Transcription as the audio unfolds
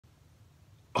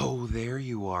Oh, there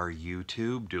you are,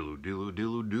 YouTube. Doodle doodle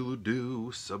doodle doodle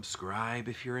doo. Subscribe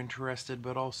if you're interested,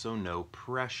 but also no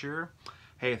pressure.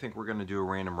 Hey, I think we're going to do a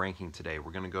random ranking today.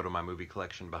 We're going to go to my movie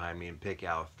collection behind me and pick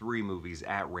out 3 movies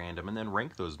at random and then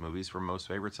rank those movies from most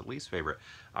favorites to least favorite.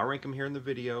 I'll rank them here in the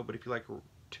video, but if you'd like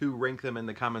to rank them in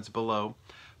the comments below,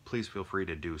 please feel free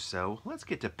to do so. Let's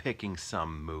get to picking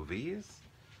some movies.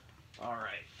 All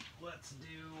right, let's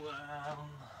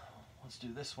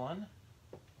do this one.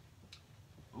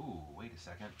 Ooh, wait a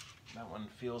second. That one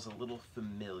feels a little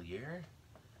familiar.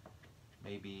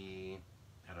 Maybe,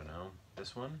 I don't know,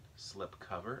 this one? Slip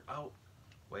cover. Oh,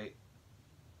 wait.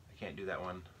 I can't do that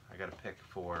one. I gotta pick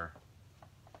 4.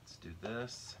 Let's do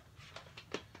this.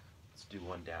 Let's do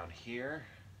one down here.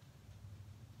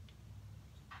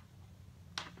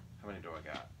 How many do I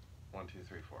got? 1, 2,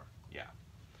 3, 4. Yeah.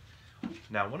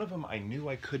 Now, one of them I knew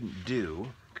I couldn't do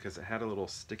because it had a little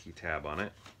sticky tab on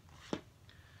it.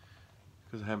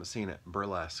 Because I haven't seen it,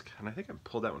 Burlesque, and I think I've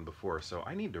pulled that one before, so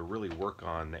I need to really work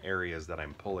on the areas that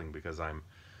I'm pulling, because I'm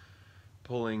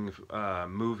pulling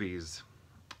movies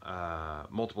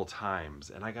multiple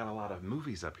times, and I got a lot of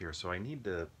movies up here, so I need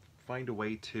to find a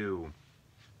way to,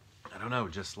 I don't know,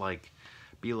 just like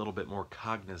be a little bit more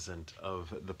cognizant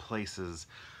of the places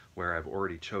where I've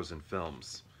already chosen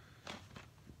films.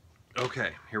 Okay,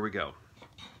 here we go.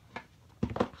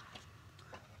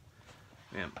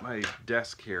 Man, my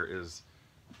desk here is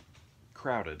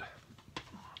crowded.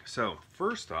 So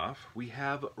first off, we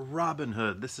have Robin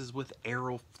Hood. This is with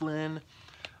Errol Flynn.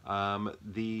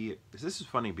 This is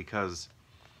funny because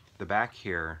the back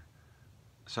here,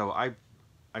 so I've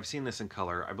seen this in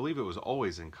color. I believe it was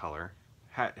always in color.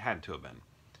 Had to have been.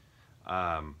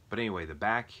 But anyway, the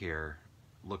back here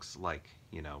looks like,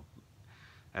 you know,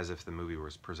 as if the movie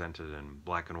was presented in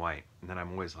black and white. And then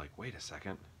I'm always like, wait a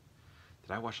second. Did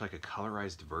I watch like a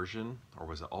colorized version, or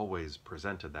was it always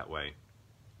presented that way?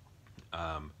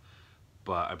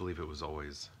 But I believe it was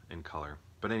always in color.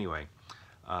 But anyway,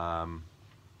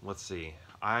 let's see.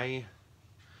 I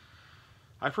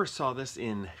first saw this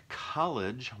in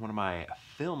college, one of my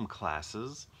film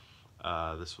classes.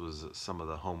 This was some of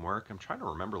the homework. I'm trying to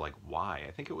remember like why.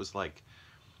 I think it was like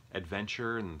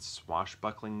adventure and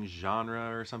swashbuckling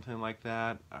genre or something like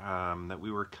that, that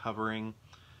we were covering.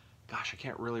 Gosh, I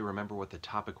can't really remember what the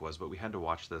topic was, but we had to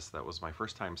watch this. That was my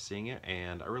first time seeing it,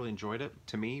 and I really enjoyed it.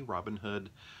 To me, Robin Hood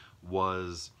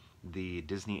was the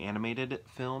Disney animated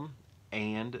film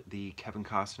and the Kevin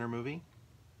Costner movie.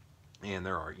 And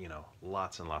there are, you know,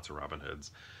 lots and lots of Robin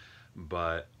Hoods.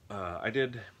 But I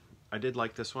did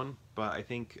like this one, but I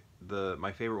think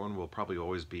my favorite one will probably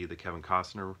always be the Kevin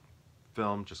Costner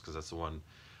film, just because that's the one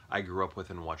I grew up with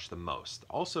and watched the most.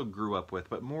 Also grew up with,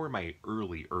 but more in my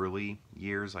early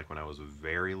years, like when I was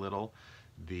very little,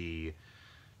 the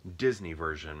Disney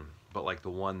version, but like the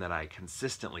one that I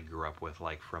consistently grew up with,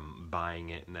 like from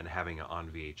buying it and then having it on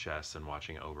VHS and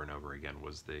watching it over and over again,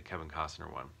 was the Kevin Costner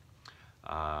one.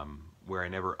 Where I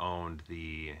never owned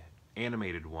the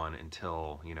animated one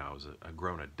until, you know, I was a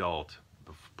grown adult.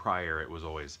 Prior, it was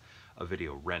always a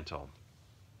video rental.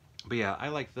 But yeah, I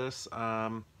like this.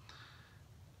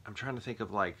 I'm trying to think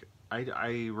of like,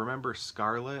 I remember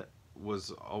Scarlett was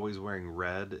always wearing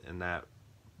red, and that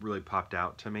really popped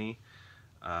out to me.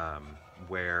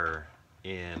 Where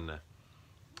in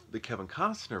the Kevin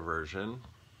Costner version,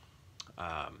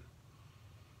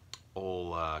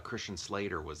 Christian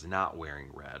Slater was not wearing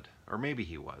red. Or maybe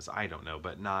he was, I don't know,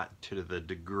 but not to the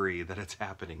degree that it's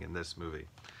happening in this movie.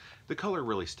 The color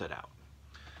really stood out.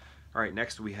 All right,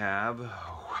 next we have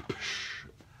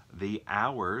The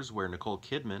Hours, where Nicole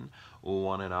Kidman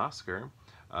won an Oscar.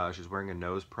 She's wearing a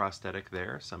nose prosthetic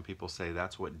there. Some people say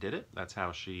that's what did it. That's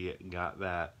how she got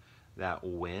that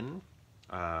win.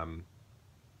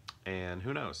 And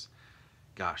who knows?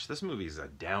 Gosh, this movie is a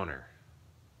downer.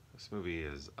 This movie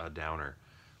is a downer.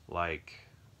 Like,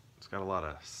 it's got a lot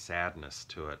of sadness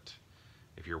to it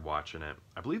if you're watching it.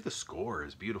 I believe the score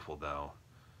is beautiful, though.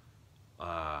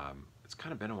 It's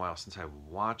kind of been a while since I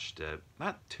watched it.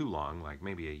 Not too long, like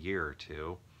maybe a year or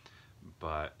two.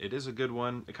 But it is a good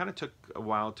one. It kind of took a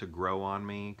while to grow on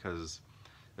me, because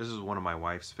this is one of my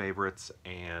wife's favorites,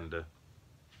 and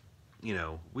you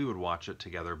know, we would watch it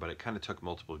together, but it kind of took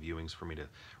multiple viewings for me to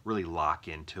really lock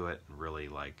into it and really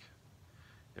like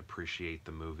appreciate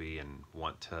the movie and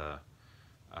want to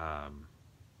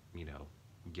you know,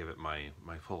 give it my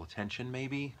full attention,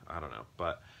 maybe. I don't know,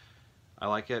 but I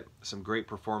like it. Some great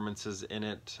performances in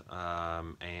it,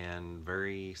 and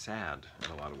very sad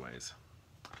in a lot of ways.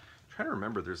 I'm trying to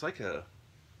remember, there's a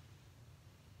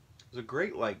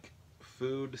great like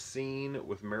food scene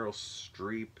with Meryl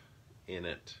Streep in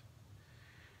it,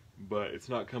 but it's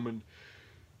not coming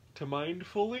to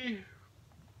mindfully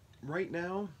right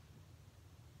now.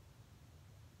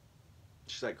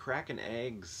 She's like cracking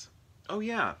eggs. Oh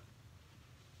yeah,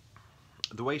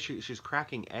 the way she's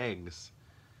cracking eggs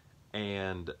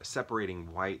and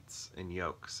separating whites and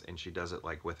yolks, and she does it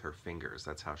like with her fingers.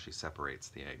 That's how she separates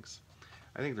the eggs.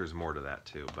 I think there's more to that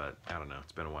too, but I don't know.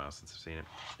 It's been a while since I've seen it.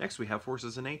 Next we have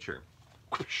Forces of Nature.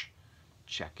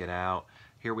 Check it out.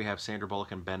 Here we have Sandra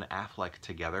Bullock and Ben Affleck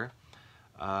together.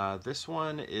 This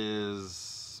one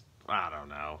is, I don't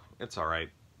know. It's all right,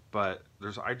 but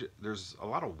there's a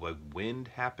lot of wind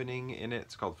happening in it.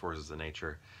 It's called Forces of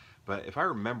Nature, but if I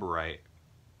remember right,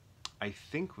 I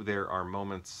think there are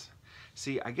moments.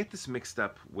 See, I get this mixed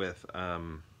up with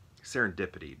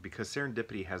Serendipity, because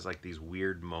Serendipity has like these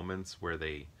weird moments where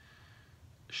they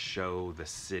show the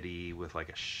city with like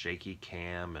a shaky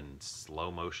cam and slow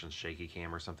motion shaky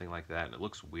cam or something like that, and it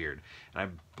looks weird. And I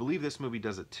believe this movie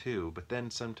does it too, but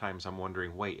then sometimes I'm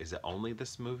wondering, wait, is it only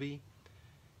this movie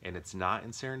and it's not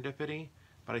in Serendipity?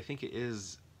 But I think it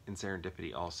is in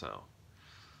Serendipity also.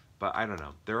 But I don't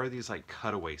know. There are these like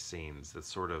cutaway scenes that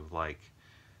sort of like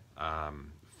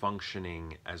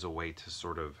functioning as a way to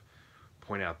sort of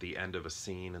point out the end of a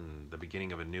scene and the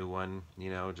beginning of a new one,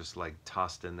 you know, just like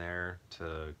tossed in there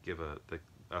to give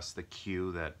us the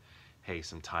cue that, hey,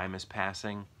 some time is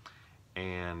passing.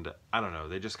 And I don't know,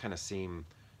 they just kind of seem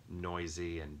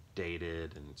noisy and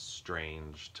dated and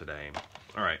strange today.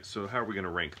 All right, so how are we going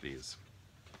to rank these?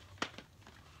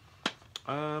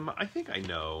 I think I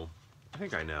know. I'm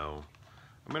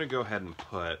going to go ahead and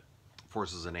put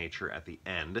Forces of Nature at the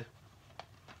end.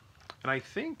 And I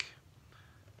think,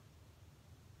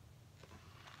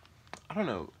 I don't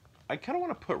know, I kind of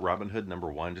want to put Robin Hood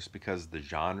 #1 just because the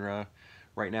genre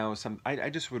right now is I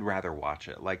just would rather watch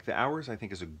it. Like The Hours, I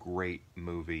think, is a great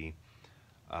movie,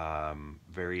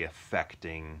 very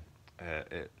affecting.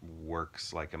 It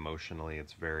works like emotionally.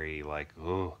 It's very like,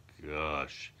 oh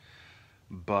gosh.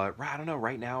 But I don't know,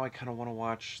 right now I kind of want to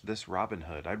watch this Robin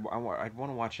Hood. I'd want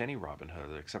to watch any Robin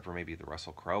Hood except for maybe the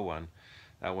Russell Crowe one.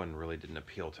 That one really didn't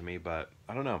appeal to me, but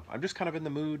I don't know. I'm just kind of in the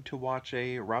mood to watch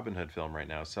a Robin Hood film right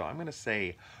now. So I'm going to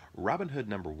say Robin Hood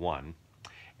 #1,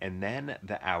 and then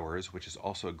The Hours, which is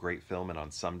also a great film, and on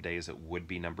some days it would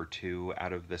be #2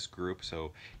 out of this group.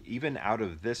 So even out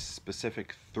of this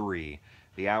specific 3,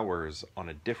 The Hours on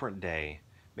a different day,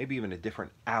 maybe even a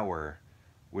different hour,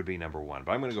 would be #1.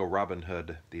 But I'm going to go Robin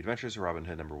Hood, The Adventures of Robin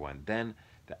Hood #1, then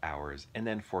The Hours, and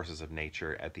then Forces of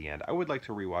Nature at the end. I would like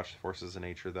to rewatch Forces of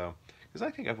Nature though, because I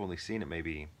think I've only seen it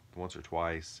maybe once or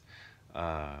twice.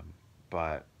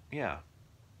 But yeah,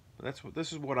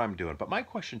 this is what I'm doing. But my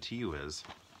question to you is,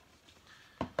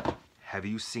 have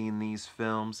you seen these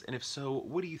films? And if so,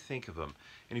 what do you think of them?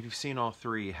 And if you've seen all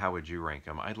 3, how would you rank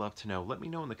them? I'd love to know. Let me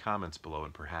know in the comments below,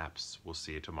 and perhaps we'll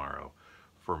see you tomorrow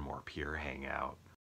for more Pure Hangout.